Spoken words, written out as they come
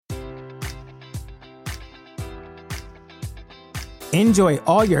Enjoy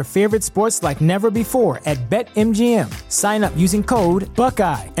all your favorite sports like never before at BetMGM. Sign up using code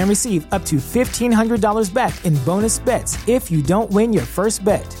Buckeye and receive up to $1,500 back in bonus bets if you don't win your first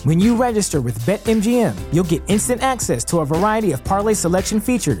bet. When you register with BetMGM, you'll get instant access to a variety of parlay selection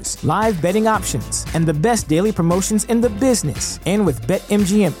features, live betting options, and the best daily promotions in the business. And with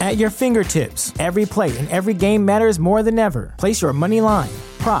BetMGM at your fingertips, every play and every game matters more than ever. Place your money line,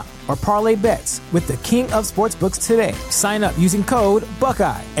 prop, or parlay bets with the king of sportsbooks today. Sign up using code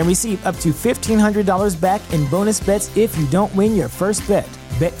Buckeye and receive up to $1,500 back in bonus bets if you don't win your first bet.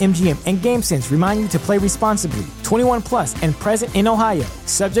 BetMGM and GameSense remind you to play responsibly. 21 plus and present in Ohio,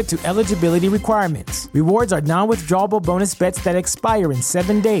 subject to eligibility requirements. Rewards are non-withdrawable bonus bets that expire in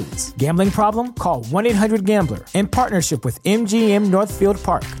 7 days. Gambling problem? Call 1-800-GAMBLER. In partnership with MGM Northfield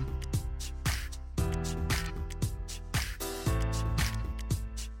Park.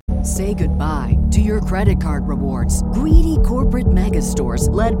 Say goodbye to your credit card rewards. Greedy corporate mega stores,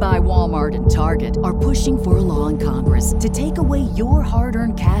 led by Walmart and Target, are pushing for a law in Congress to take away your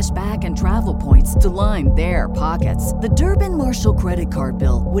hard-earned cash back and travel points to line their pockets. The Durbin-Marshall credit card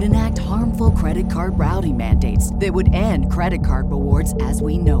bill would enact harmful credit card routing mandates that would end credit card rewards as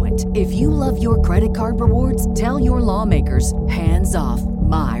we know it. If you love your credit card rewards, tell your lawmakers, hands off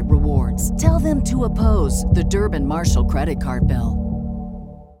my rewards. Tell them to oppose the Durbin-Marshall credit card bill.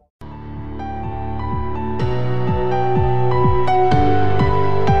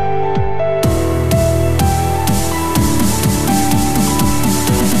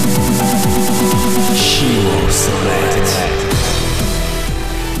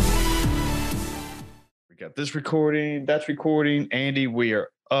 We got this recording, that's recording. Andy, we are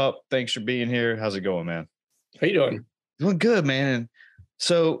up. Thanks for being here. How's it going, man? How you doing? Doing good, man. And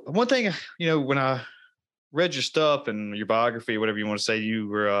so one thing, when I read your stuff and your biography, whatever you want to say, you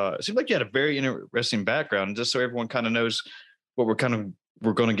were, it seemed like you had a very interesting background. And just so everyone kind of knows what we're going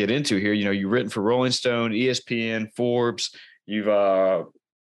to get into here, you've written for Rolling Stone, ESPN, Forbes. You've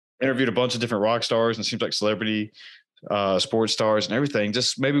interviewed a bunch of different rock stars and it seems like celebrity sports stars and everything.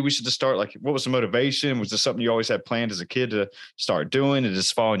 Just maybe we should just start, like, what was the motivation? Was this something you always had planned as a kid to start doing and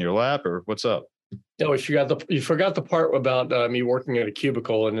just fall in your lap, or what's up? No, you forgot the part about me working at a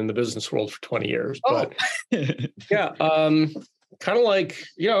cubicle and in the business world for 20 years. But yeah, kind of like,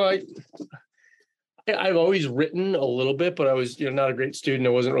 I've always written a little bit, but I was, not a great student. I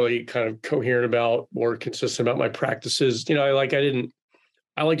wasn't really kind of coherent about or consistent about my practices. I like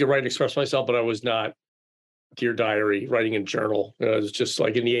to write and express myself, but I was not Dear Diary, writing in journal. It was just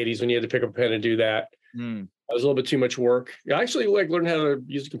like in the 80s when you had to pick up a pen and do that. It was a little bit too much work. I actually learned how to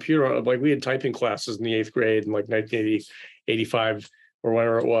use a computer. Like, we had typing classes in the 8th grade in like 1980, 85 or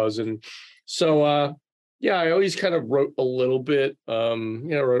whatever it was. And so, I always kind of wrote a little bit,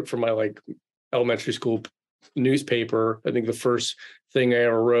 wrote for my elementary school newspaper. I think the first thing I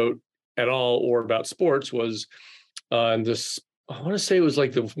ever wrote at all or about sports was I want to say it was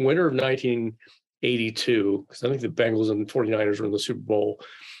like the winter of 1982, because I think the Bengals and the 49ers were in the Super Bowl.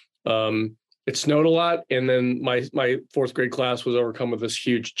 It snowed a lot, and then my 4th grade class was overcome with this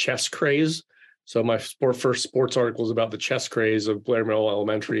huge chess craze. So my first sports article was about the chess craze of Blair Mill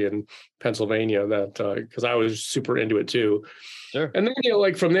Elementary in Pennsylvania, because I was super into it too. Sure. And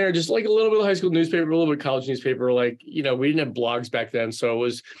then, from there, just like a little bit of high school newspaper, a little bit of college newspaper, we didn't have blogs back then. So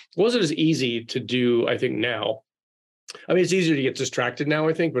it wasn't as easy to do, I think, now. I mean, it's easier to get distracted now,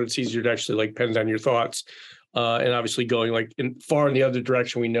 I think, but it's easier to actually pen down your thoughts. And obviously going far in the other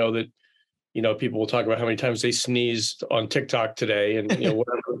direction, we know that, people will talk about how many times they sneezed on TikTok today and,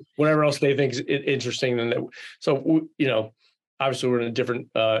 whatever else they think is interesting. And so, obviously we're in a different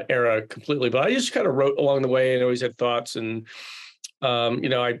era completely, but I just kind of wrote along the way and always had thoughts. And,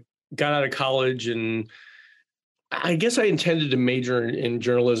 I got out of college and I guess I intended to major in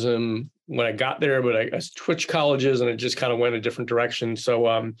journalism when I got there, but I switched colleges and it just kind of went a different direction. So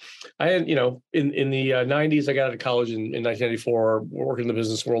I had, in the 90s, I got out of college in 1994, worked in the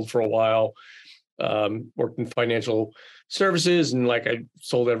business world for a while, worked in financial services. And I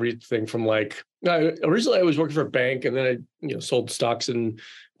sold everything from originally I was working for a bank, and then I, sold stocks and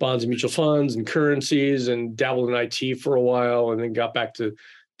bonds and mutual funds and currencies and dabbled in IT for a while, and then got back to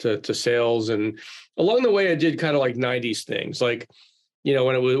sales. And along the way, I did kind of 90s things,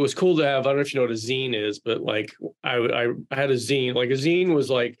 when it was cool to have, I don't know if you know what a zine is, but I had a zine. A zine was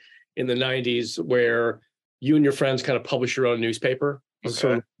in the 90s where you and your friends kind of publish your own newspaper. Okay.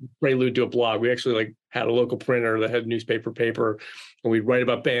 Sort of prelude to a blog. We actually had a local printer that had newspaper paper, and we'd write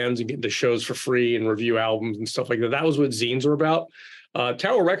about bands and get into shows for free and review albums and stuff like that. That was what zines were about.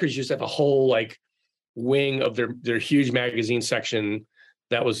 Tower Records used to have a whole wing of their huge magazine section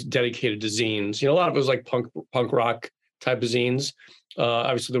that was dedicated to zines. A lot of it was punk rock type of zines.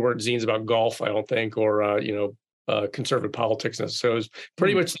 Obviously, there weren't zines about golf, I don't think, or conservative politics. So it was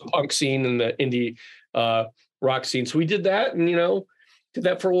pretty much the punk scene and the indie rock scene. So we did that, and did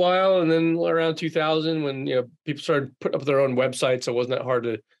that for a while. And then around 2000, when people started putting up their own websites, it wasn't that hard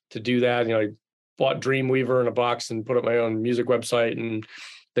to do that. I bought Dreamweaver in a box and put up my own music website, and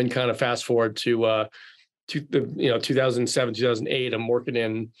then kind of fast forward to 2007, 2008. I'm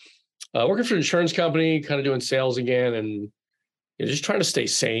working for an insurance company, kind of doing sales again, and just trying to stay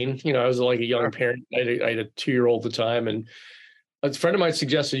sane. I was like a young parent. I had a 2-year-old at the time, and a friend of mine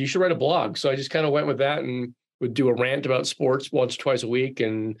suggested you should write a blog. So I just kind of went with that and would do a rant about sports once or twice a week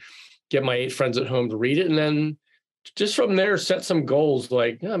and get my 8 friends at home to read it. And then just from there, set some goals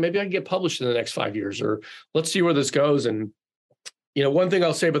like, maybe I can get published in the next 5 years, or let's see where this goes. And, one thing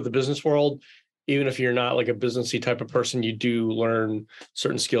I'll say about the business world, even if you're not like a businessy type of person, you do learn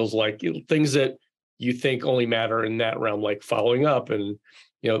certain skills, like things that you think only matter in that realm, like following up and,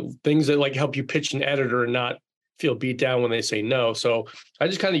 things that like help you pitch an editor and not feel beat down when they say no. So I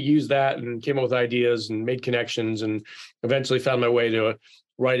just kind of used that and came up with ideas and made connections, and eventually found my way to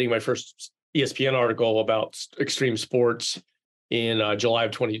writing my first ESPN article about extreme sports in July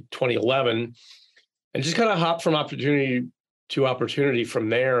of 2011, and just kind of hopped from opportunity to opportunity from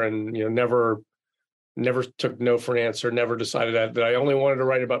there. And, never took no for an answer, never decided that I only wanted to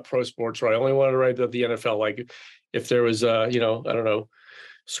write about pro sports, or I only wanted to write about the NFL. Like if there was, I don't know,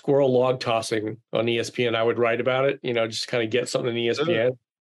 squirrel log tossing on ESPN, I would write about it, just kind of get something on ESPN,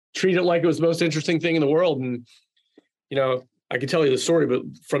 treat it like it was the most interesting thing in the world. And, I could tell you the story, but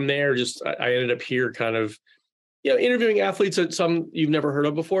from there, just I ended up here kind of, interviewing athletes that some you've never heard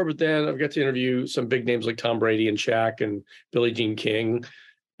of before, but then I've got to interview some big names like Tom Brady and Shaq and Billie Jean King,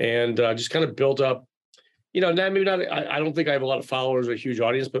 and just kind of built up, maybe not, I don't think I have a lot of followers or a huge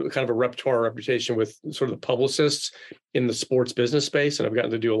audience, but kind of a reputation with sort of the publicists in the sports business space. And I've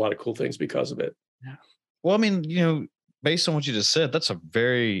gotten to do a lot of cool things because of it. Yeah. Well, I mean, based on what you just said, that's a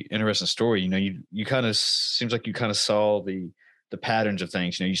very interesting story. You kind of seems like you kind of saw the patterns of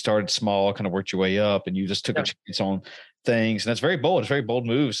things. You started small, kind of worked your way up, and you just took a chance on things. And that's very bold. It's a very bold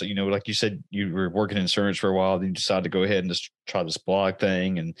move. So, like you said, you were working in insurance for a while, then you decided to go ahead and just try this blog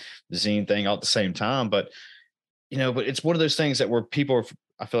thing and the zine thing all at the same time. But it's one of those things that where people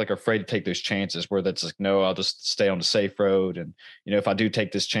I feel like are afraid to take those chances, where that's like, no, I'll just stay on the safe road. And, if I do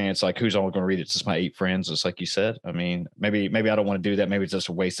take this chance, like who's only going to read it? It's just my 8 friends. It's like you said. I mean, maybe I don't want to do that. Maybe it's just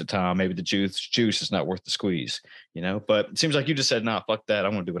a waste of time. Maybe the juice is not worth the squeeze, but it seems like you just said, nah, fuck that. I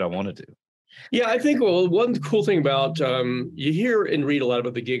want to do what I want to do. Yeah, I think, one cool thing about, you hear and read a lot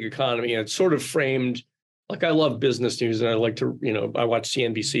about the gig economy, and it's sort of framed, like I love business news, and I like to, I watch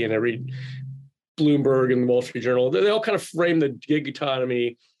CNBC and I read Bloomberg and the Wall Street Journal. They all kind of frame the gig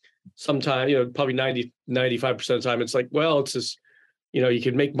economy sometimes, probably 95% of the time. It's like, well, it's this, you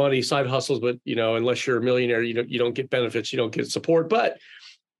can make money, side hustles, but, unless you're a millionaire, you don't get benefits, you don't get support. But,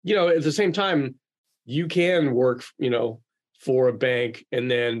 at the same time, you can work, for a bank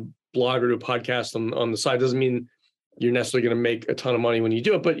and then blog or do a podcast on the side. Doesn't mean you're necessarily going to make a ton of money when you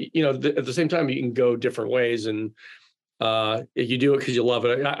do it. But, at the same time, you can go different ways. And you do it because you love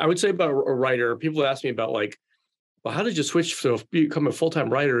it. I would say about a writer, people ask me about like, well, how did you switch to become a full-time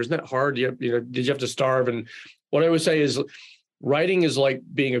writer? Isn't that hard? Did you have to starve? And what I would say is writing is like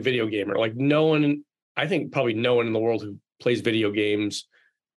being a video gamer. Like I think probably no one in the world who plays video games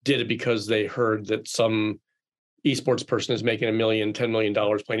did it because they heard that some esports person is making $1 million, $10 million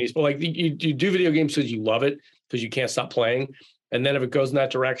playing esports. Like you do video games because you love it, because you can't stop playing. And then if it goes in that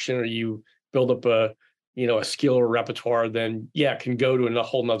direction, or you build up a skill or repertoire, then it can go to a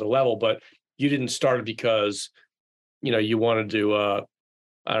whole nother level. But you didn't start it because, you wanted to,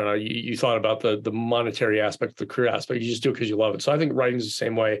 I don't know, you thought about the monetary aspect, the career aspect. You just do it because you love it. So I think writing is the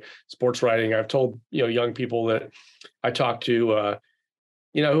same way. Sports writing, I've told, young people that I talk to,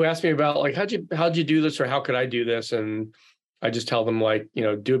 who ask me about like, how'd you do this, or how could I do this? And I just tell them like,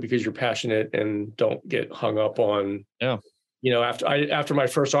 do it because you're passionate, and don't get hung up on, after my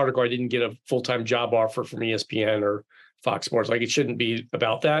first article, I didn't get a full-time job offer from ESPN or Fox Sports. Like, it shouldn't be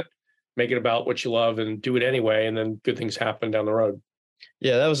about that. Make it about what you love and do it anyway. And then good things happen down the road.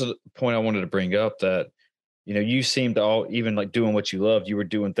 Yeah, that was a point I wanted to bring up, that, you seemed to even like doing what you loved, you were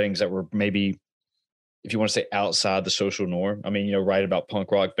doing things that were maybe, if you want to say, outside the social norm. I mean, write about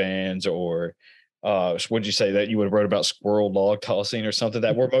punk rock bands, or would you say that you would have wrote about squirrel log tossing or something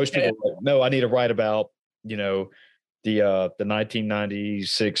that where most people were like, no, I need to write about, the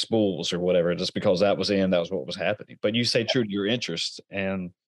 1996 Bulls or whatever, just because that was what was happening. But you stay true to your interests,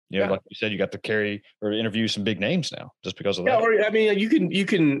 and You know, like you said, you got to carry or interview some big names now just because of that. Yeah, or I mean, you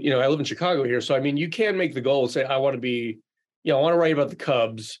can, I live in Chicago here, so I mean, you can make the goal and say, I want to be, I want to write about the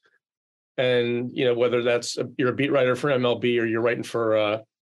Cubs, and whether that's you're a beat writer for MLB or you're writing for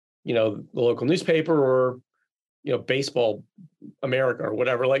the local newspaper or Baseball America or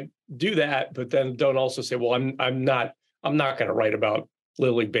whatever, like do that, but then don't also say, well, I'm not going to write about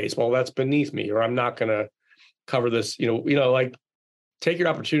Little League baseball. That's beneath me, or I'm not going to cover this. Like take your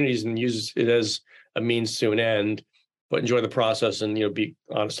opportunities and use it as a means to an end, but enjoy the process and be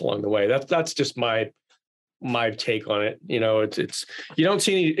honest along the way. That's just my take on it. It's you don't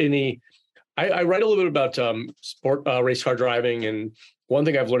see any. I write a little bit about sport race car driving, and one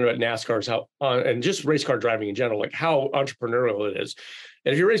thing I've learned about NASCAR is how, and just race car driving in general, like how entrepreneurial it is.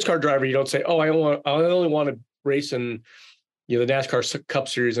 And if you're a race car driver, you don't say, "Oh, I only want to race in, the NASCAR Cup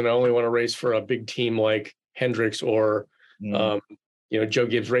Series, and I only want to race for a big team like Hendricks or, Joe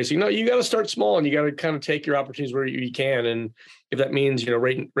Gibbs Racing." No, you got to start small, and you got to kind of take your opportunities where you can. And if that means,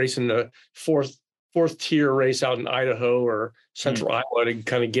 racing the fourth tier race out in Idaho or Central Iowa to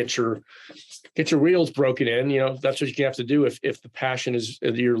kind of get your wheels broken in, that's what you have to do. If the passion is,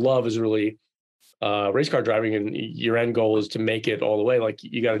 your love is really race car driving, and your end goal is to make it all the way, like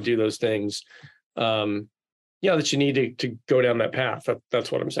you got to do those things. That you need to go down that path.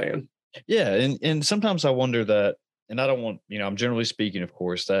 That's what I'm saying. Yeah. And sometimes I wonder that, and I don't want, I'm generally speaking, of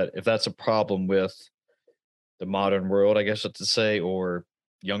course, that if that's a problem with the modern world, I guess what to say, or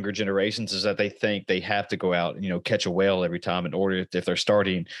younger generations, is that they think they have to go out and, catch a whale every time in order, if they're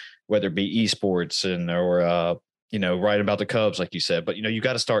starting, whether it be esports or writing about the Cubs, like you said. But, you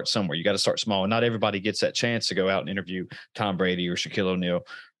got to start somewhere. You got to start small. And not everybody gets that chance to go out and interview Tom Brady or Shaquille O'Neal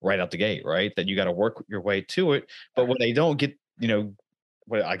right out the gate, right? That you got to work your way to it. But when they don't get,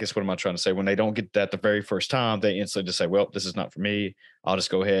 what am I trying to say? When they don't get that the very first time, they instantly just say, well, this is not for me. I'll just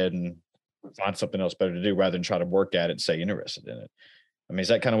go ahead and find something else better to do rather than try to work at it and stay interested in it. I mean, is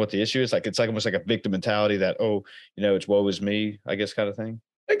that kind of what the issue is? Like, it's like almost like a victim mentality that, it's woe is me, I guess, kind of thing.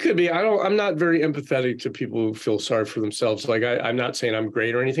 It could be. I'm not very empathetic to people who feel sorry for themselves. Like I'm not saying I'm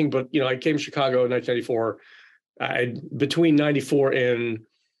great or anything, but I came to Chicago in 1994. Between 94 and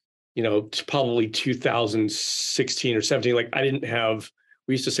probably 2016 or 17, like I didn't have.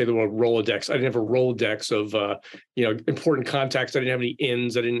 We used to say the word Rolodex. I didn't have a Rolodex of important contacts. I didn't have any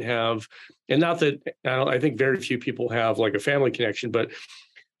ins. I didn't have, and not that I think very few people have like a family connection, but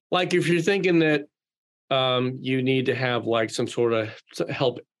like if you're thinking that you need to have like some sort of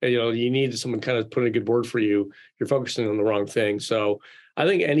help, you need someone kind of put in a good word for you, you're focusing on the wrong thing. So I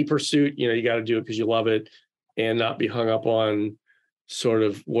think any pursuit, you got to do it because you love it and not be hung up on sort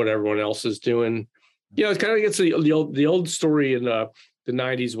of what everyone else is doing. It kind of gets the old story in the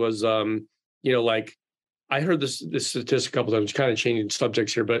 90s was, like I heard this statistic a couple times, kind of changing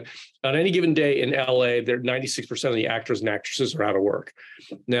subjects here, but on any given day in LA, 96% of the actors and actresses are out of work.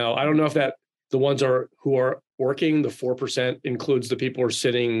 Now, I don't know if that the ones who are working, the 4% includes the people who are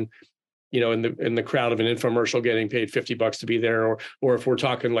sitting, in the crowd of an infomercial getting paid $50 to be there, or if we're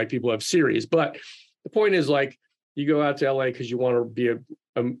talking like people have series. But the point is, like, you go out to LA because you want to be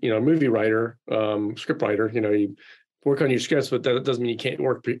a movie writer, script writer, you work on your scripts, but that doesn't mean you can't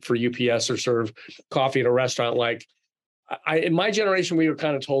work for UPS or serve coffee at a restaurant. Like in my generation, we were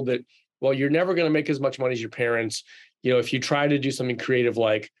kind of told that, well, you're never going to make as much money as your parents. If you try to do something creative,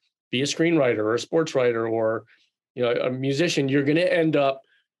 like be a screenwriter or a sports writer or, a musician, you're going to end up,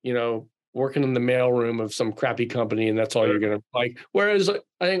 working in the mailroom of some crappy company, and that's all you're going to like. Whereas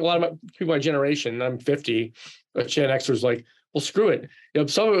I think a lot of people my generation, I'm 50, Gen Xers, like, well, screw it.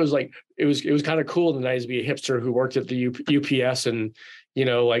 Some of it was like, it was kind of cool in the 90s to be a hipster who worked at the UPS and,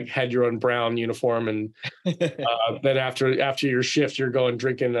 like had your own brown uniform. And then after your shift, you're going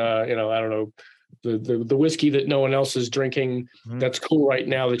drinking, I don't know, the whiskey that no one else is drinking. Mm-hmm. That's cool right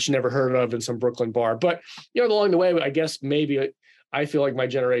now that you never heard of in some Brooklyn bar. But, along the way, I guess maybe I feel like my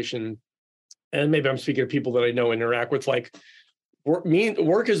generation, and maybe I'm speaking of people that I know interact with, like work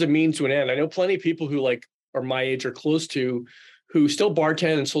is a means to an end. I know plenty of people who like are my age or close to who still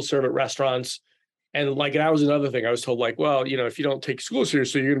bartend and still serve at restaurants. And like, that was another thing I was told, like, well, if you don't take school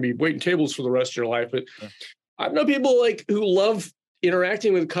seriously, you're going to be waiting tables for the rest of your life. But I know people like who love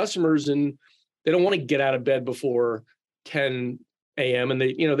interacting with customers and they don't want to get out of bed before 10 a.m. And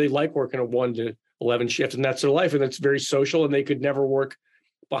they like working a 1 to 11 shift, and that's their life. And it's very social, and they could never work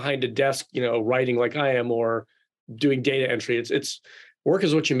behind a desk, writing like I am or doing data entry. It's work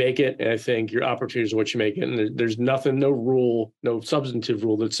is what you make it. And I think your opportunities are what you make it. And there's nothing, no rule, no substantive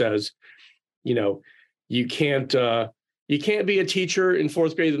rule that says, you can't be a teacher in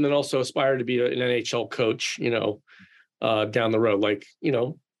fourth grade and then also aspire to be an NHL coach, down the road. Like,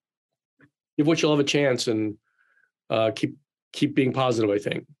 give what you'll have a chance, and keep being positive, I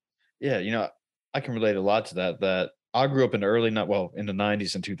think. Yeah, I can relate a lot to that I grew up in the in the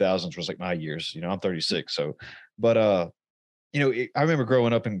 90s and 2000s was like my years. I'm 36, so but I remember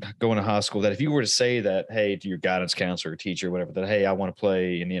growing up and going to high school that if you were to say that, hey, to your guidance counselor or teacher or whatever, that, hey, I want to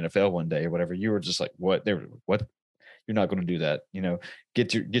play in the NFL one day or whatever, you were just like, what? What? You're not going to do that.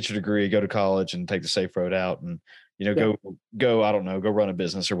 Get your degree, go to college and take the safe road out and, go, I don't know, go run a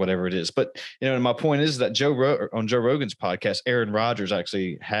business or whatever it is. But, and my point is that on Joe Rogan's podcast, Aaron Rodgers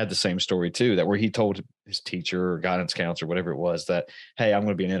actually had the same story too, that where he told his teacher or guidance counselor, whatever it was, that, hey, I'm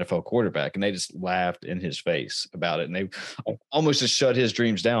going to be an NFL quarterback. And they just laughed in his face about it. And they almost just shut his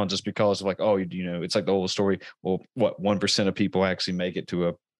dreams down just because of like, oh, it's like the old story. Well, what 1% of people actually make it to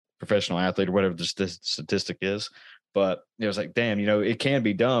a professional athlete or whatever the statistic is. But it was like, damn, it can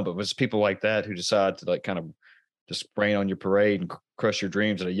be done. But it was people like that who decide to like kind of just rain on your parade and crush your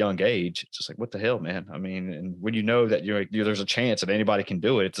dreams at a young age. It's just like, what the hell, man? I mean, and when that there's a chance that anybody can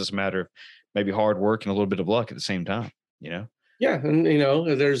do it, it's just a matter of maybe hard work and a little bit of luck at the same time, Yeah. And,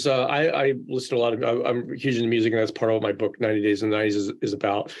 there's, I listen to a lot of, I'm huge into music, and that's part of what my book, 90 Days in the 90s is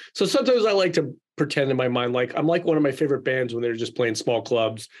about. So sometimes I like to pretend in my mind, like I'm like one of my favorite bands when they're just playing small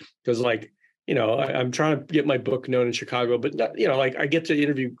clubs. Cause like, I'm trying to get my book known in Chicago, but not, like I get to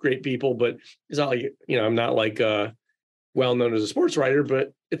interview great people, but it's not like, I'm not like well known as a sports writer,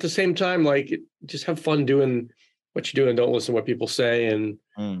 but at the same time, like just have fun doing what you do and don't listen to what people say. And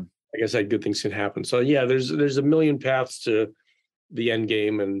I guess good things can happen. So yeah, there's a million paths to the end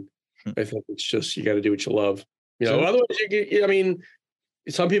game. And I think it's just, you got to do what you love, otherwise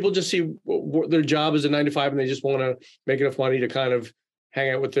some people just see their job as a 9 to 5 and they just want to make enough money to kind of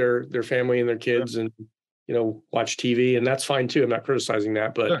hang out with their family and their kids and, watch TV. And that's fine too. I'm not criticizing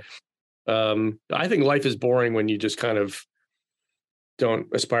that, but I think life is boring when you just kind of don't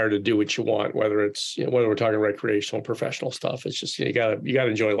aspire to do what you want, whether it's, whether we're talking recreational, professional stuff. It's just, you gotta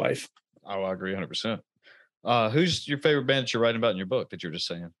enjoy life. Oh, I agree 100%. Who's your favorite band that you're writing about in your book that you're just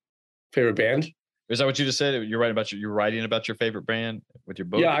saying? Favorite band? Is that what you just said? You're writing about your favorite band with your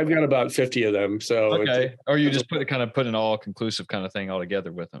book? Yeah, I've got about 50 of them. So okay. Or you just put an all conclusive kind of thing all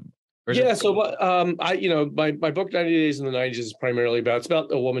together with them? Yeah. So my book 90 Days in the 90s is primarily it's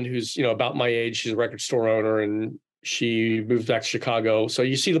about a woman who's, about my age. She's a record store owner and she moved back to Chicago. So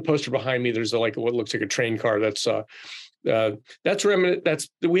you see the poster behind me. There's what looks like a train car. That's remnant.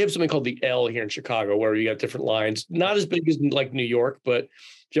 We have something called the L here in Chicago where you got different lines, not as big as like New York, but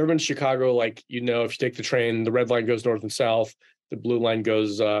if you ever been to Chicago, if you take the train, the red line goes north and south, the blue line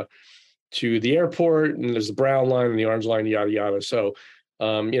goes to the airport, and there's the brown line and the orange line, yada, yada. So,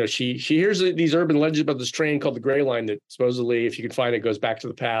 she hears these urban legends about this train called the Gray Line that supposedly, if you can find it, goes back to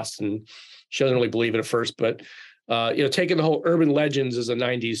the past, and she doesn't really believe it at first, but, taking the whole urban legends as a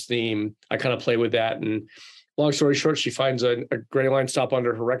 90s theme, I kind of play with that. And long story short, she finds a Gray Line stop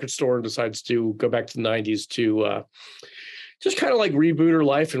under her record store and decides to go back to the 90s to just kind of like reboot her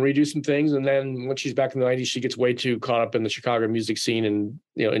life and redo some things. And then when she's back in the 90s, she gets way too caught up in the Chicago music scene and,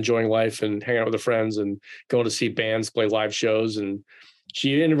 enjoying life and hanging out with her friends and going to see bands play live shows. And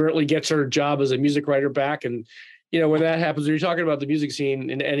she inadvertently gets her job as a music writer back. And, when that happens, when you're talking about the music scene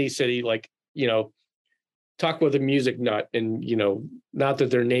in any city, talk with a music nut and, not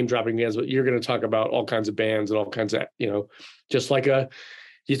that they're name dropping bands, but you're going to talk about all kinds of bands and all kinds of, just like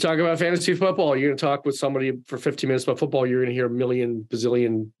you talk about fantasy football, you're going to talk with somebody for 15 minutes about football. You're going to hear a million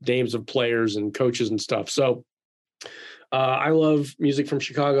bazillion names of players and coaches and stuff. So I love music from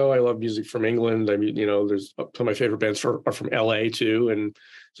Chicago. I love music from England. There's some of my favorite bands are from LA too. And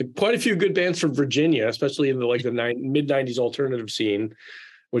so quite a few good bands from Virginia, especially in the mid 90s alternative scene,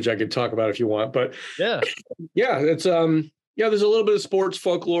 which I could talk about if you want, but it's, there's a little bit of sports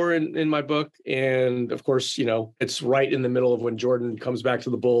folklore in my book. And of course, it's right in the middle of when Jordan comes back to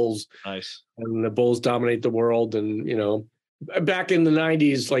the Bulls. Nice. And the Bulls dominate the world. And, back in the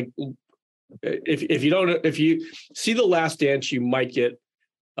 90s, if you see The Last Dance, you might get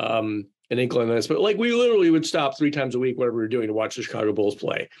an inkling on this, but we literally would stop 3 times a week, whatever we were doing, to watch the Chicago Bulls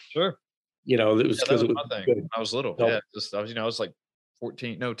play. Sure. It was because it was my thing. When I was little. Yeah. I was like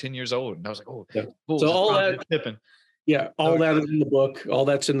 10 years old. And I was like, oh, yeah. Bulls, so all that, Pippen. Yeah, all that is in the book. All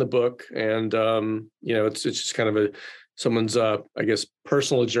that's in the book, and it's just kind of someone's I guess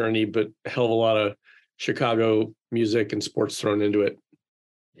personal journey, but a hell of a lot of Chicago music and sports thrown into it.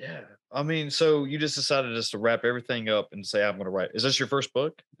 Yeah, I mean, so you just decided just to wrap everything up and say, I'm going to write. Is this your first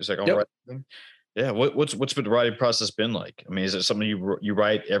book? It's like, I'm going to write everything? Yeah. What's been the writing process been like? I mean, is it something you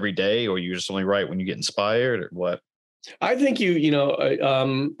write every day, or you just only write when you get inspired, or what? I think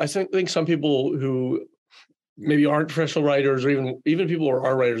I think some people who maybe aren't professional writers, or even people who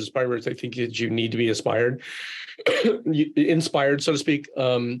are writers, aspiring writers, I think that you need to be inspired, so to speak.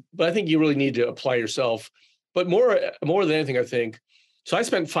 But I think you really need to apply yourself. But more than anything, I think. So I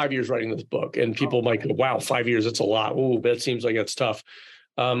spent 5 years writing this book, and people might go, "Wow, 5 years, that's a lot." Ooh, that seems like it's tough.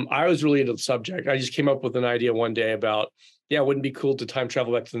 I was really into the subject. I just came up with an idea one day about, wouldn't it be cool to time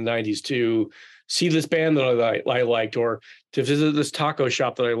travel back to the 90s to see this band that I liked, or to visit this taco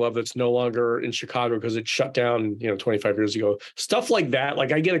shop that I love that's no longer in Chicago because it shut down, 25 years ago. Stuff like that.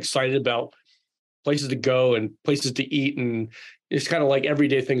 Like, I get excited about places to go and places to eat, and it's kind of like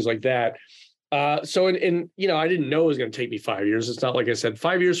everyday things like that. So I didn't know it was going to take me 5 years. It's not like I said,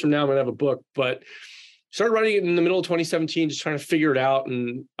 5 years from now, I'm going to have a book, but started writing it in the middle of 2017, just trying to figure it out.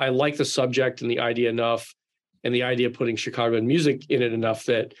 And I like the subject and the idea enough, and the idea of putting Chicago and music in it enough,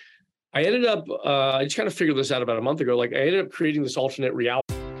 that I ended up, I just kind of figured this out about a month ago. Like, I ended up creating this alternate reality.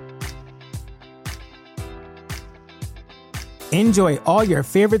 Enjoy all your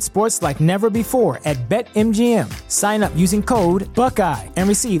favorite sports like never before at BetMGM. Sign up using code Buckeye and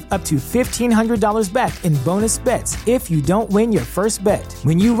receive up to $1,500 back in bonus bets if you don't win your first bet.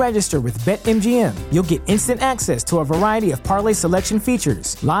 When you register with BetMGM, you'll get instant access to a variety of parlay selection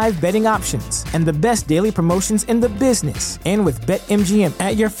features, live betting options, and the best daily promotions in the business. And with BetMGM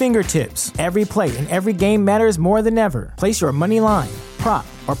at your fingertips, every play and every game matters more than ever. Place your money line, prop,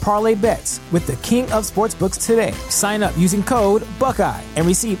 or parlay bets with the king of sportsbooks today. Sign up using code Buckeye and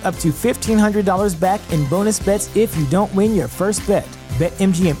receive up to $1,500 back in bonus bets if you don't win your first bet.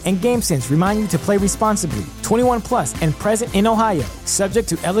 BetMGM and GameSense remind you to play responsibly. 21 plus and present in Ohio, subject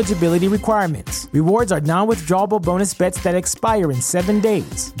to eligibility requirements. Rewards are non-withdrawable bonus bets that expire in 7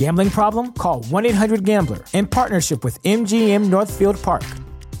 days. Gambling problem? Call 1-800-GAMBLER. In partnership with MGM Northfield Park.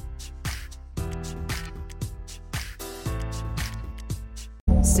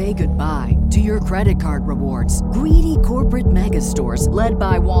 Say goodbye to your credit card rewards. Greedy corporate mega stores, led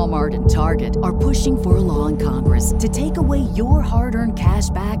by Walmart and Target, are pushing for a law in Congress to take away your hard-earned cash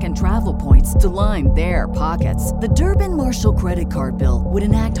back and travel points to line their pockets. The Durbin-Marshall credit card bill would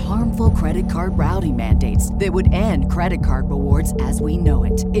enact harmful credit card routing mandates that would end credit card rewards as we know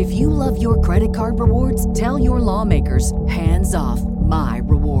it. If you love your credit card rewards, tell your lawmakers, hands off my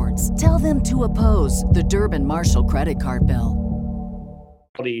rewards. Tell them to oppose the Durbin-Marshall credit card bill.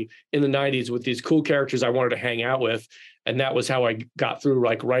 In the 90s with these cool characters I wanted to hang out with, and that was how I got through,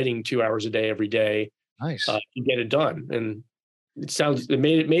 like, writing 2 hours a day every day. Nice. To get it done. And it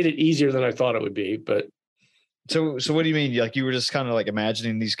made it easier than I thought it would be. But so what do you mean? Like, you were just kind of like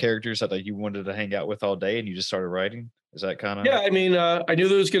imagining these characters that, like, you wanted to hang out with all day, and you just started writing? Is that kind of? Yeah, I mean, I knew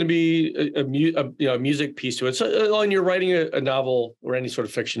there was going to be a music piece to it. So when you're writing a novel or any sort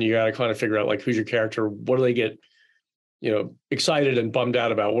of fiction, you got to kind of figure out, like, who's your character, what do they get excited and bummed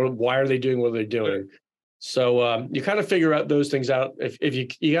out about? Why are they doing what they're doing? So you kind of figure out those things out.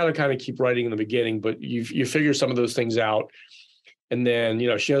 If you got to kind of keep writing in the beginning, but you figure some of those things out. And then,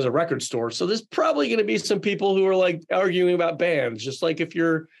 she has a record store. So there's probably going to be some people who are, like, arguing about bands, just like if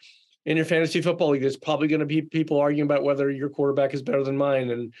you're in your fantasy football league, there's probably going to be people arguing about whether your quarterback is better than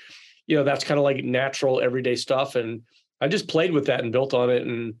mine. And, that's kind of like natural everyday stuff. And I just played with that and built on it.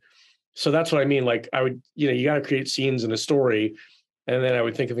 And so that's what I mean. Like, I would, you got to create scenes in a story. And then I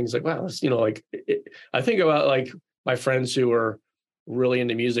would think of things like, wow, I think about, like, my friends who are really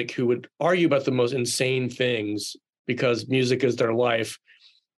into music who would argue about the most insane things because music is their life.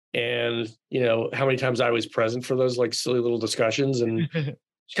 And, how many times I was present for those, like, silly little discussions, and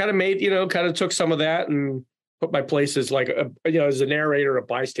kind of made, kind of took some of that and put my place as, like, as a narrator, a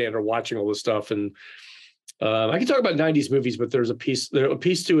bystander watching all this stuff. And I can talk about 90s movies, but there's a piece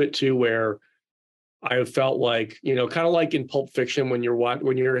to it too, where I felt like, kind of like in Pulp Fiction, when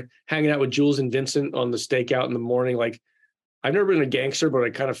you're hanging out with Jules and Vincent on the stakeout in the morning. Like, I've never been a gangster, but I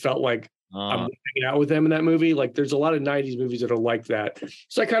kind of felt like I'm hanging out with them in that movie. Like, there's a lot of 90s movies that are like that.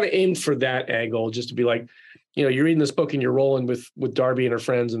 So I kind of aimed for that angle, just to be like, you're reading this book and you're rolling with Darby and her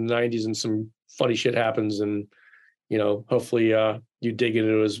friends in the 90s, and some funny shit happens, and, hopefully you dig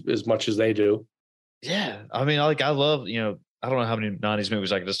into it as much as they do. Yeah. I mean, I love, I don't know how many 90s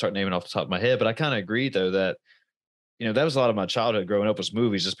movies I could just start naming off the top of my head, but I kind of agree, though, that, that was a lot of my childhood growing up was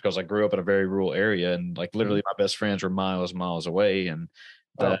movies, just because I grew up in a very rural area, and, like, literally my best friends were miles and miles away. And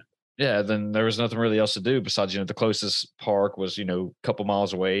then there was nothing really else to do besides, the closest park was, a couple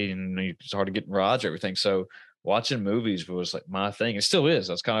miles away, and you started getting rides or everything. So watching movies was, like, my thing. It still is.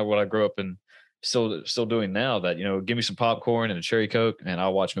 That's kind of what I grew up in. Still doing now, that, give me some popcorn and a cherry Coke and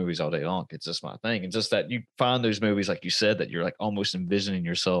I'll watch movies all day long. It's just my thing. And just that you find those movies, like you said, that you're, like, almost envisioning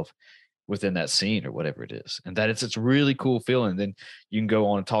yourself within that scene or whatever it is. And that it's really cool feeling. Then you can go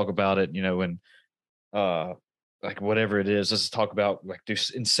on and talk about it, and like whatever it is, let's talk about like this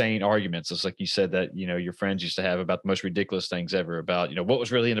insane arguments. It's like you said that, your friends used to have about the most ridiculous things ever about, what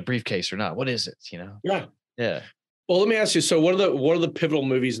was really in the briefcase or not. What is it? Yeah. Yeah. Well, let me ask you. So one of the pivotal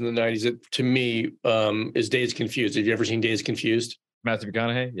movies in the 90s that to me is Dazed Confused. Have you ever seen Dazed Confused? Matthew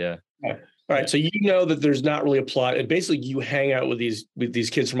McConaughey? Yeah. All right. So you know that there's not really a plot. And basically you hang out with these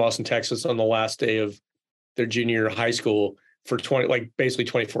kids from Austin, Texas on the last day of their junior year of high school for basically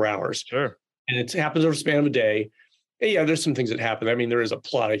 24 hours. Sure. And it happens over the span of a day. And yeah, there's some things that happen. I mean, there is a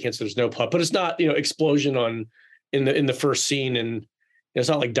plot. I can't say there's no plot, but it's not, explosion in the first scene. And it's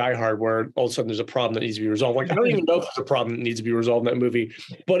not like Die Hard where all of a sudden there's a problem that needs to be resolved. Like, I don't even know if there's a problem that needs to be resolved in that movie,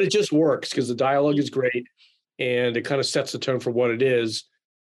 but it just works because the dialogue is great and it kind of sets the tone for what it is.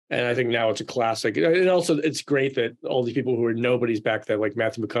 And I think now it's a classic. And also it's great that all these people who were nobodies back then, like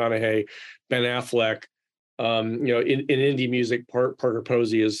Matthew McConaughey, Ben Affleck, in indie music, Parker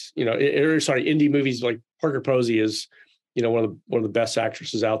Posey is, indie movies, like Parker Posey is, one of the best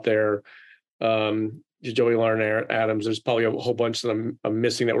actresses out there. Joey Lauren Adams. There's probably a whole bunch that I'm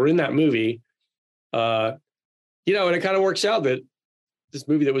missing that were in that movie. And it kind of works out that this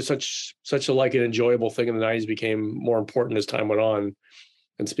movie that was such a like an enjoyable thing in the 90s became more important as time went on,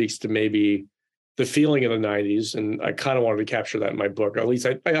 and speaks to maybe the feeling of the 90s. And I kind of wanted to capture that in my book. At least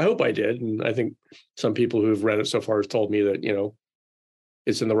I hope I did. And I think some people who have read it so far have told me that,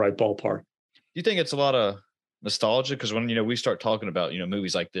 it's in the right ballpark. Do you think it's a lot of nostalgia? Because when we start talking about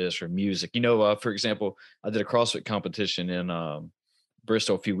movies like this or music, for example, I did a CrossFit competition in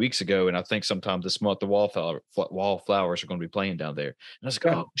Bristol a few weeks ago, and I think sometime this month the Wallflowers are going to be playing down there. And I was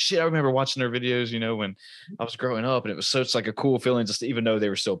like, oh shit, I remember watching their videos when I was growing up, and it was such like a cool feeling, just even though they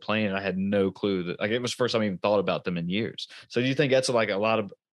were still playing, and I had no clue that like it was the first time I even thought about them in years. So do you think that's like a lot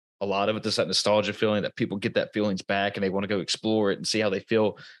of it, just that nostalgia feeling that people get that feelings back and they want to go explore it and see how they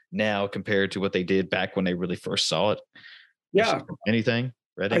feel now compared to what they did back when they really first saw it? Yeah. Anything?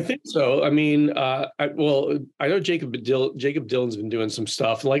 Ready? I think so. I mean, I know Jacob Dylan's been doing some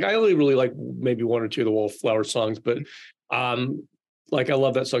stuff. Like I only really like maybe one or two of the Wallflower songs, but like I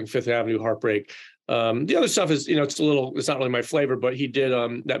love that song Fifth Avenue Heartbreak. The other stuff is, it's not really my flavor, but he did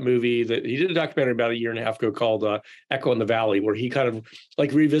that movie that he did a documentary about a year and a half ago called Echo in the Valley, where he kind of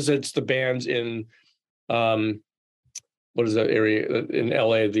like revisits the bands in what is that area in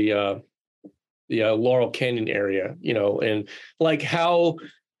LA, the Laurel Canyon area, and like how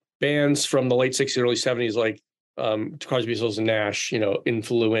bands from the late 60s, early 70s, like Crosby, Stills and Nash,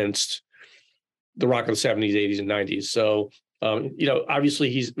 influenced the rock of the 70s, 80s, and 90s. So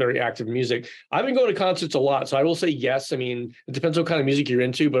obviously he's very active in music. I've been going to concerts a lot, so I will say yes. I mean, it depends what kind of music you're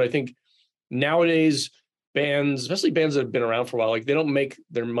into, but I think nowadays bands, especially bands that have been around for a while, like they don't make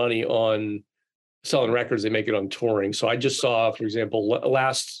their money on selling records, they make it on touring. So I just saw, for example,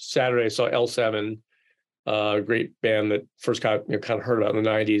 last Saturday, I saw L7, a great band that first got kind of heard about in the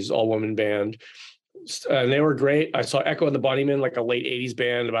 90s, all-woman band. And they were great. I saw Echo and the Bunnymen, like a late 80s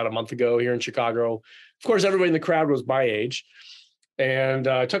band about a month ago here in Chicago. Of course, everybody in the crowd was my age. And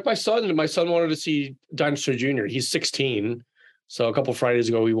I took my son, and my son wanted to see Dinosaur Jr. He's 16. So a couple of Fridays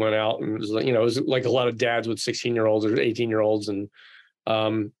ago, we went out, and it was like a lot of dads with 16-year-olds or 18-year-olds. And,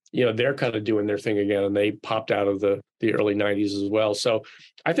 they're kind of doing their thing again, and they popped out of the early 90s as well. So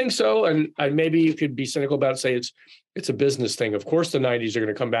I think so. And maybe you could be cynical about it, say it's a business thing. Of course, the 90s are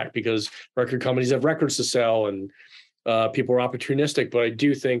going to come back because record companies have records to sell and people are opportunistic. But I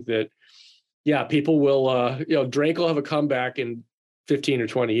do think that, yeah, people will, Drake will have a comeback in 15 or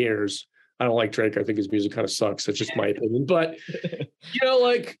 20 years. I don't like Drake. I think his music kind of sucks. That's just my opinion. But,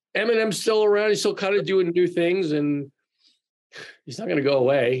 like Eminem's still around. He's still kind of doing new things, and he's not going to go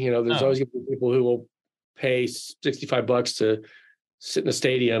away. There's always going to be people who will pay $65 to sit in a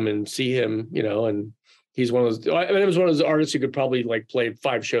stadium and see him, and he's one of those, Eminem's one of those artists who could probably like play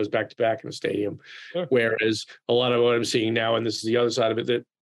 5 shows back to back in a stadium. Sure. Whereas a lot of what I'm seeing now, and this is the other side of it, that,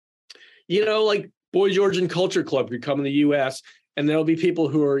 like Boy George and Culture Club could come in the US, and there'll be people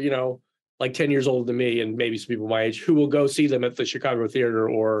who are, like 10 years older than me, and maybe some people my age, who will go see them at the Chicago Theater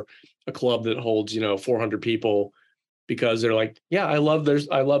or a club that holds, 400 people, because they're like, yeah, I love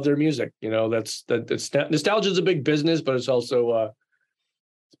their music. That's nostalgia is a big business, but it's also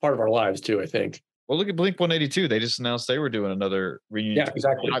it's part of our lives too, I think. Well, look at Blink-182. They just announced they were doing another reunion. Yeah,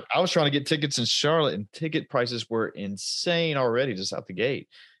 exactly. I was trying to get tickets in Charlotte, and ticket prices were insane already just out the gate.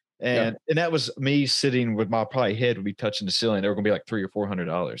 And that was me sitting with my probably head would be touching the ceiling. They were going to be like $300 or $400. And I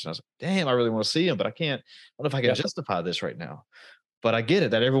was like, damn, I really want to see them, but I can't. I don't know if I can justify this right now. But I get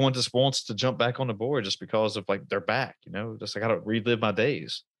it that everyone just wants to jump back on the board just because of like they're back, just like I don't relive my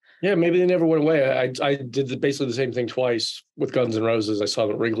days. Yeah, maybe they never went away. I did basically the same thing twice with Guns N' Roses. I saw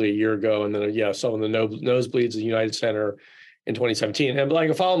them at Wrigley a year ago, and then I saw them in the nosebleeds at the United Center in 2017. And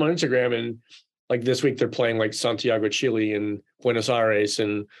like I follow them on Instagram, and like this week they're playing like Santiago, Chile, and Buenos Aires,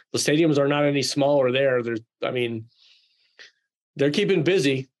 and the stadiums are not any smaller there. They're keeping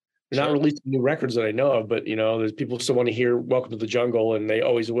busy. They're not releasing new records that I know of, but there's people still want to hear "Welcome to the Jungle," and they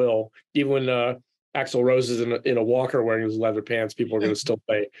always will. Even when Axl Rose is in a walker wearing his leather pants, people are going to still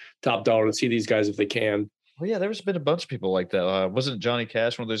pay top dollar to see these guys if they can. Well, yeah, there's been a bunch of people like that. Wasn't Johnny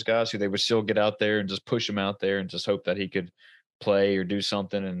Cash one of those guys who they would still get out there and just push him out there and just hope that he could play or do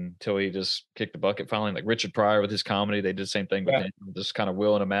something until he just kicked the bucket finally? Like Richard Pryor with his comedy, they did the same thing with him, just kind of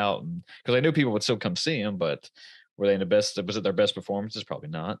wheeling him out. And because I knew people would still come see him, but were they in the best? Was it their best performances? Probably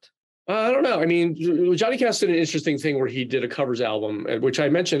not. I don't know. I mean, Johnny Cash did an interesting thing where he did a covers album, which I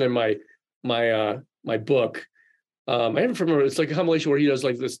mentioned in my book. I don't remember. It's like a compilation where he does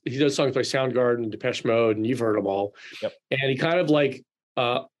like this. He does songs by Soundgarden and Depeche Mode, and you've heard them all. Yep. And he kind of like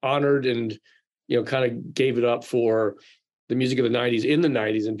honored and kind of gave it up for the music of the '90s in the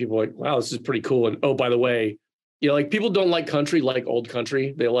 '90s, and people were like, wow, this is pretty cool. And oh, by the way, like people don't like country, like old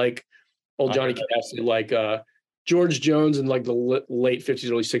country. They like old Johnny Cash. They like George Jones in like the late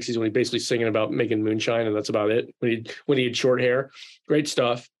 50s, early 60s when he basically singing about making moonshine, and that's about it. When he had short hair, great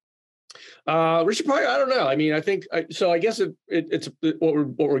stuff. Richard Pryor, I don't know. I mean, I think so. I guess it's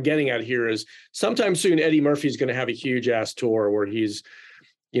what we're getting at here is sometime soon Eddie Murphy's going to have a huge ass tour where he's,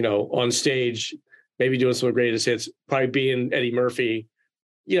 on stage, maybe doing some greatest hits, probably being Eddie Murphy.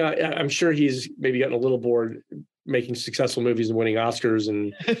 I'm sure he's maybe gotten a little bored making successful movies and winning Oscars,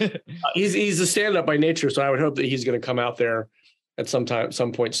 and he's a stand-up by nature. So I would hope that he's going to come out there at some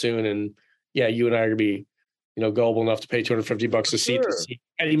point soon. And yeah, you and I are going to be, gullible enough to pay $250 to see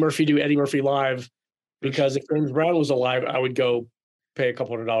Eddie Murphy do Eddie Murphy live, because if James Brown was alive, I would go pay a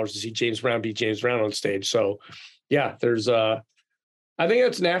couple $100 to see James Brown beat James Brown on stage. So yeah, there's I think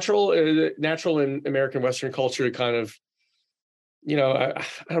it's natural in American Western culture to kind of,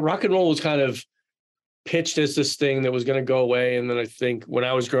 rock and roll was kind of pitched as this thing that was going to go away. And then I think when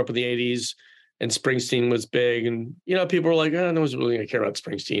I was growing up in the 80s and Springsteen was big, and, people were like, no one's really going to care about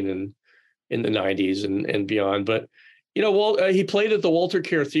Springsteen and in the 90s and beyond. But, he played at the Walter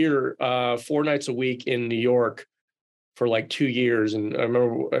Kerr Theater 4 nights a week in New York for like 2 years. And I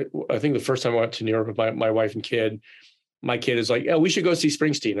remember, I think the first time I went to New York with my wife and kid, my kid is like, we should go see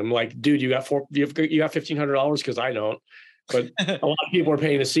Springsteen. I'm like, dude, you got $1,500? Because I don't. But a lot of people are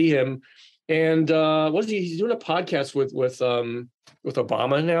paying to see him. And what is he? He's doing a podcast with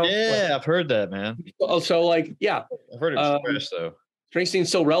Obama now. Yeah, I've heard that, man. So like, yeah, I've heard it fresh though. Springsteen's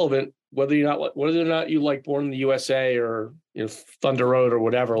still relevant, whether or not you like Born in the USA or Thunder Road or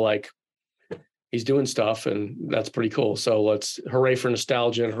whatever. Like, he's doing stuff, and that's pretty cool. So let's hooray for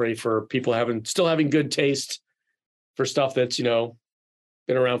nostalgia and hooray for people still having good taste for stuff that's been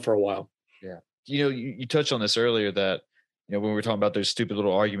around for a while. Yeah, you touched on this earlier that. When we were talking about those stupid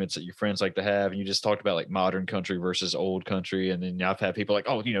little arguments that your friends like to have, and you just talked about like modern country versus old country. And then I've had people like,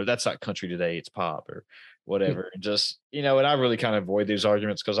 oh, that's not country today, it's pop or whatever. And just, and I really kind of avoid these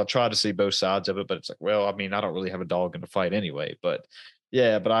arguments because I try to see both sides of it, but it's like, well, I mean, I don't really have a dog in the fight anyway, but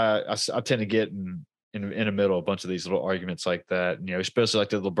yeah, but I tend to get in the middle a bunch of these little arguments like that, especially like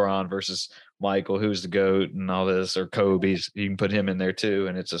the LeBron versus Michael, who's the GOAT and all this, or Kobe's, you can put him in there too.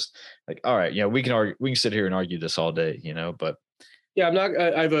 And it's just like, all right, we can argue, we can sit here and argue this all day, but yeah,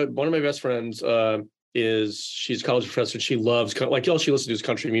 I have one of my best friends she's a college professor. She loves she listens to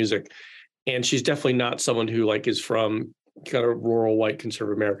country music, and she's definitely not someone who like is from kind of rural white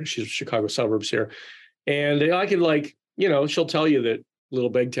conservative America. She's Chicago suburbs here. And I can she'll tell you that Little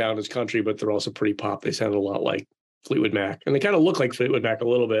Big Town is country, but they're also pretty pop. They sound a lot like Fleetwood Mac, and they kind of look like Fleetwood Mac a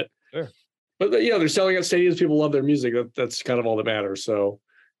little bit. Sure. But they're selling at stadiums. People love their music. That's kind of all that matters. So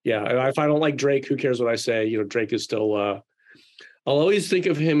yeah, and if I don't like Drake, who cares what I say? Drake is still. I'll always think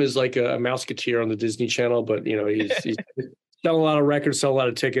of him as like a Mouseketeer on the Disney Channel, but he's selling a lot of records, selling a lot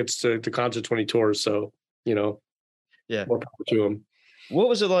of tickets to Concert 20 tours. So yeah, more power to him. What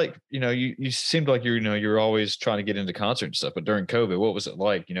was it like? You seemed like you're always trying to get into concert and stuff, but during COVID, what was it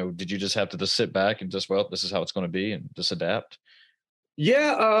like? Did you just have to just sit back and just, well, this is how it's going to be and just adapt?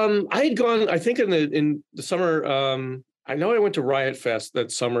 Yeah. I had gone, I think in the summer, I know I went to Riot Fest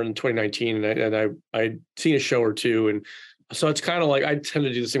that summer in 2019 and I'd seen a show or two. And so it's kind of like, I tend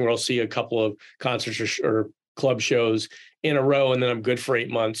to do this thing where I'll see a couple of concerts or club shows in a row, and then I'm good for 8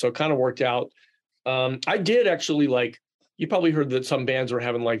 months. So it kind of worked out. I did actually you probably heard that some bands were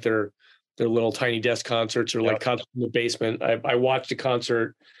having like their little tiny desk concerts or like concerts in the basement. I watched a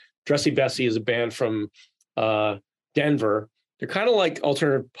concert. Dressy Bessie is a band from Denver they're kind of like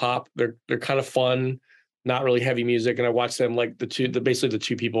alternative pop. They're kind of fun, not really heavy music. And I watch them like basically the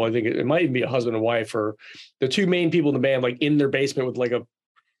two people. I think it might even be a husband and wife, or the two main people in the band, like in their basement with like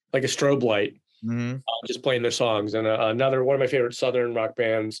a strobe light, just playing their songs. And another one of my favorite Southern rock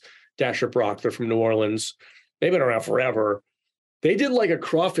bands, Dash Up Rock. They're from New Orleans. They've been around forever. They did like a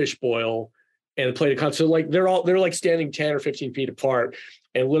crawfish boil and played a concert. So like they're like standing 10 or 15 feet apart,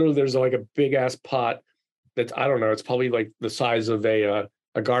 and literally there's like a big ass pot that's, I don't know, it's probably like the size of a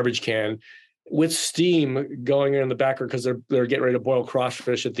garbage can, with steam going in the background because they're getting ready to boil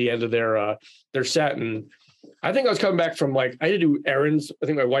crawfish at the end of their set. And I think I was coming back from, like, I had to do errands. I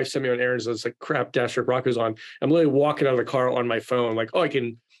think my wife sent me on errands. I was like, crap, Dash Up Rock is on. I'm literally walking out of the car on my phone, like, oh,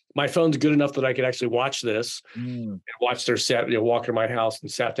 my phone's good enough that I could actually watch this and watch their set, walk to my house and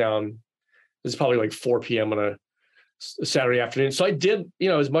sat down. This is probably like 4 p.m. on a Saturday afternoon. So I did,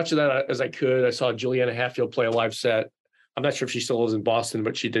 as much of that as I could. I saw Juliana Hatfield play a live set. I'm not sure if she still lives in Boston,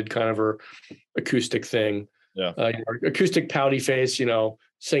 but she did kind of her acoustic thing. Yeah. Acoustic pouty face,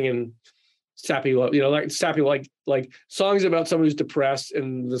 singing sappy, like sappy, like songs about someone who's depressed,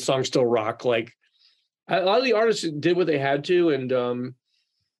 and the songs still rock. Like a lot of the artists did what they had to. And,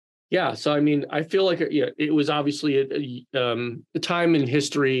 so, I mean, I feel like, it was obviously a time in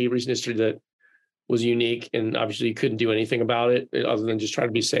history, recent history, that was unique, and obviously you couldn't do anything about it other than just try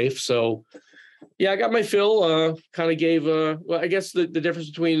to be safe. So, I got my fill, kind of gave, I guess the difference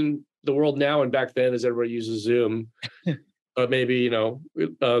between the world now and back then is everybody uses Zoom. But maybe,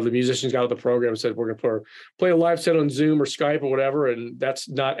 the musicians got out of the program and said, we're going to play a live set on Zoom or Skype or whatever. And that's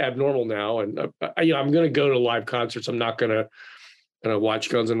not abnormal now. And, I'm going to go to live concerts. I'm not going to watch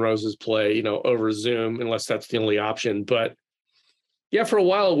Guns N' Roses play, over Zoom, unless that's the only option. But yeah, for a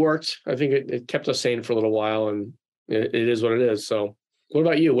while it worked. I think it kept us sane for a little while, and it is what it is. So what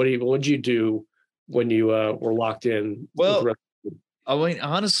about you? What did you do when you were locked in? Well, I mean,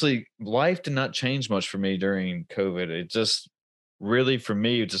 honestly, life did not change much for me during COVID. It just really, for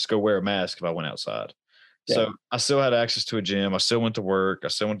me, just go wear a mask if I went outside. Yeah. So I still had access to a gym. I still went to work. I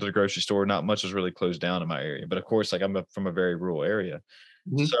still went to the grocery store. Not much was really closed down in my area. But of course, like, I'm from a very rural area.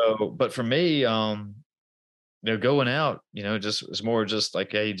 Mm-hmm. So, but for me, going out, just it's more just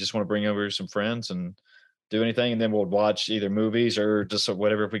like, hey, you just want to bring over some friends and do anything, and then we'll watch either movies or just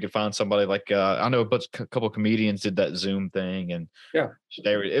whatever. If we could find somebody, like I know a couple of comedians did that Zoom thing, and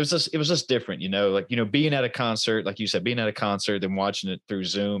it was just different, like being at a concert, like you said, being at a concert and watching it through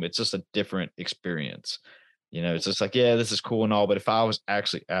Zoom, it's just a different experience. It's just like, yeah, this is cool and all, but if I was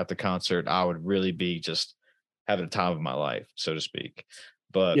actually at the concert, I would really be just having the time of my life, so to speak.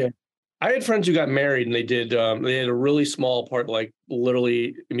 But yeah. I had friends who got married, and they had a really small part, like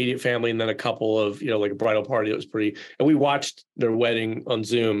literally immediate family, and then a couple of, like a bridal party that was pretty, and we watched their wedding on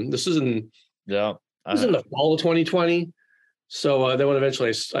Zoom. This was in the fall of 2020. So then when eventually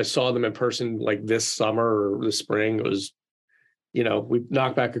I saw them in person, like this summer or this spring, it was, we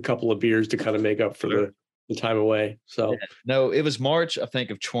knocked back a couple of beers to kind of make up for the time away. So no, it was March, I think,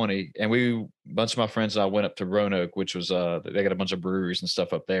 of 20, and a bunch of my friends and I went up to Roanoke, which was they got a bunch of breweries and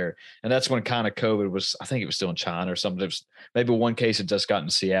stuff up there, and that's when kind of COVID was, I think it was still in China or something. There was maybe one case had just gotten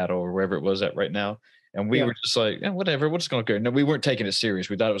to Seattle or wherever it was at right now, and we were just like, whatever, we're just gonna go. No, we weren't taking it serious.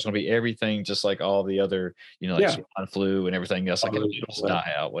 We thought it was gonna be everything just like all the other, swine flu and everything else, like it'll just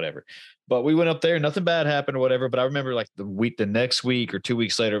die out, whatever. But we went up there, nothing bad happened or whatever. But I remember like the next week or 2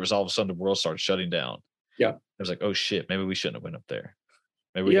 weeks later, it was all of a sudden the world started shutting down. Yeah. I was like, oh shit, maybe we shouldn't have went up there.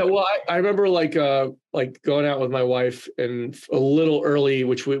 Well, I remember like going out with my wife, and a little early,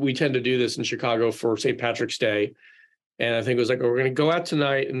 which we tend to do this in Chicago for St. Patrick's Day. And I think it was like, we're going to go out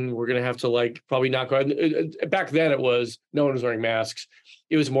tonight, and we're going to have to like probably not go out. Back then it was, no one was wearing masks.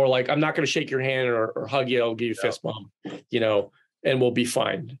 It was more like, I'm not going to shake your hand or hug you. I'll give you a fist bump, and we'll be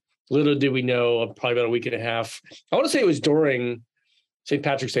fine. Little did we know, probably about a week and a half. I want to say it was during St.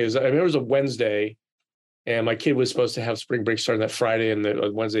 Patrick's Day. I remember it was a Wednesday. And my kid was supposed to have spring break starting that Friday, and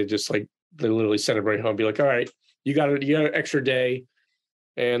the Wednesday, just like they literally sent everybody home, be like, all right, you got an extra day.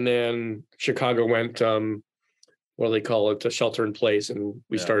 And then Chicago went, what do they call it, to shelter in place, and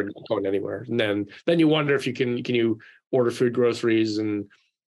we started going anywhere. And then you wonder if can you order food, groceries, and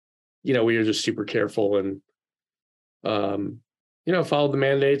we were just super careful and followed the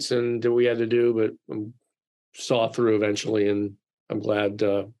mandates and did what we had to do, but saw through eventually, and I'm glad.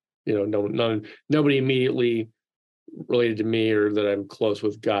 Nobody immediately related to me or that I'm close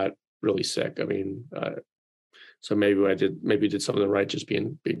with got really sick. I mean, so maybe did something right, just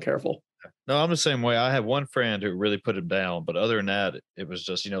being careful. No, I'm the same way. I have one friend who really put him down, but other than that, it was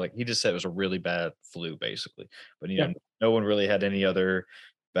just, like he just said it was a really bad flu, basically. But no one really had any other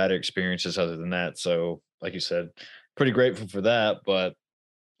bad experiences other than that. So, like you said, pretty grateful for that. But,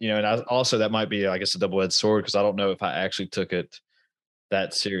 and also that might be, I guess, a double-edged sword, because I don't know if I actually took it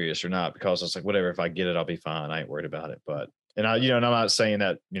that serious or not, because it's like, whatever, if I get it, I'll be fine. I ain't worried about it. But, and I'm not saying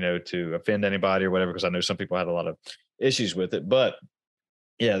that, to offend anybody or whatever, because I know some people had a lot of issues with it. But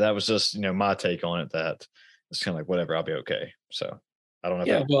yeah, that was just, my take on it, that it's kind of like, whatever, I'll be okay. So I don't know.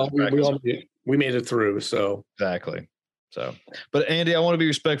 Yeah, well, we made it through. So exactly. So, but Andy, I want to be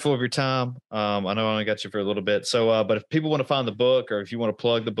respectful of your time. I know I only got you for a little bit. So, but if people want to find the book, or if you want to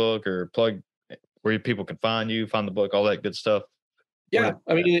plug the book, or plug where people can find the book, all that good stuff. Yeah.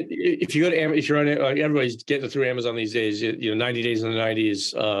 I mean, if you go to if you're on it, everybody's getting it through Amazon these days. 90 Days in the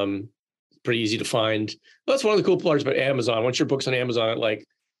 90s, pretty easy to find. That's one of the cool parts about Amazon. Once your book's on Amazon, it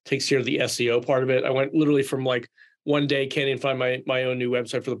takes care of the SEO part of it. I went literally from one day can't even find my own new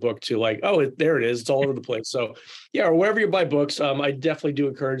website for the book to there it is. It's all over the place. So yeah, or wherever you buy books, I definitely do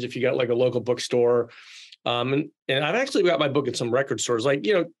encourage, if you got a local bookstore. And I've actually got my book in some record stores,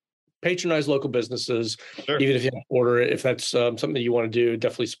 patronize local businesses. Sure. Even if you have to order it, if that's something that you want to do,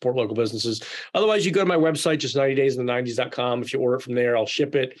 definitely support local businesses. Otherwise, you go to my website, just 90daysinthe90s.com. If you order it from there, I'll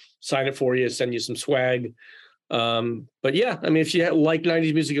ship it, sign it for you, send you some swag. But yeah, I mean, if you like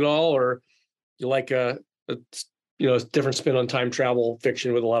 90s music at all, or you like a different spin on time travel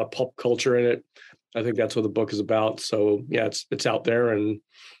fiction with a lot of pop culture in it, I think that's what the book is about. So yeah, it's out there, and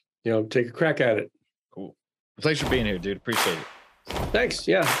take a crack at it. Cool. Well, thanks for being here, dude. Appreciate it. Thanks.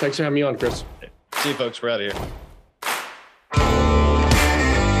 Yeah. Thanks for having me on, Chris. See you, folks. We're out of here.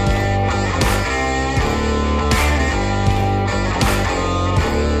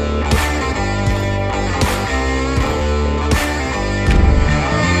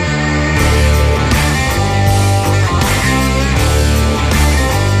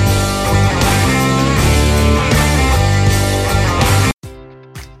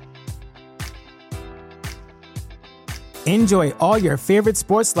 Enjoy all your favorite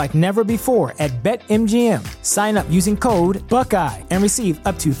sports like never before at BetMGM. Sign up using code Buckeye and receive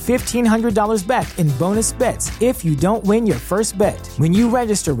up to $1,500 back in bonus bets if you don't win your first bet. When you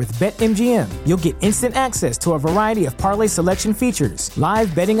register with BetMGM, you'll get instant access to a variety of parlay selection features,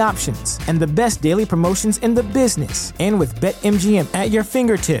 live betting options, and the best daily promotions in the business. And with BetMGM at your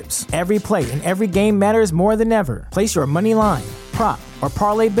fingertips, every play and every game matters more than ever. Place your money line, prop, or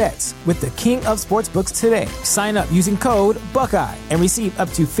parlay bets with the king of sportsbooks today. Sign up using code Buckeye and receive up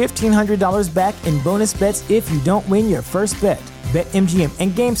to $1,500 back in bonus bets if you don't win your first bet. BetMGM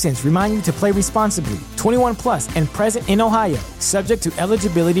and GameSense remind you to play responsibly. 21 plus and present in Ohio, subject to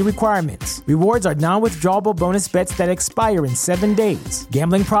eligibility requirements. Rewards are non-withdrawable bonus bets that expire in 7 days.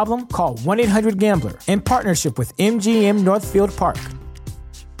 Gambling problem? Call 1-800-GAMBLER in partnership with MGM Northfield Park.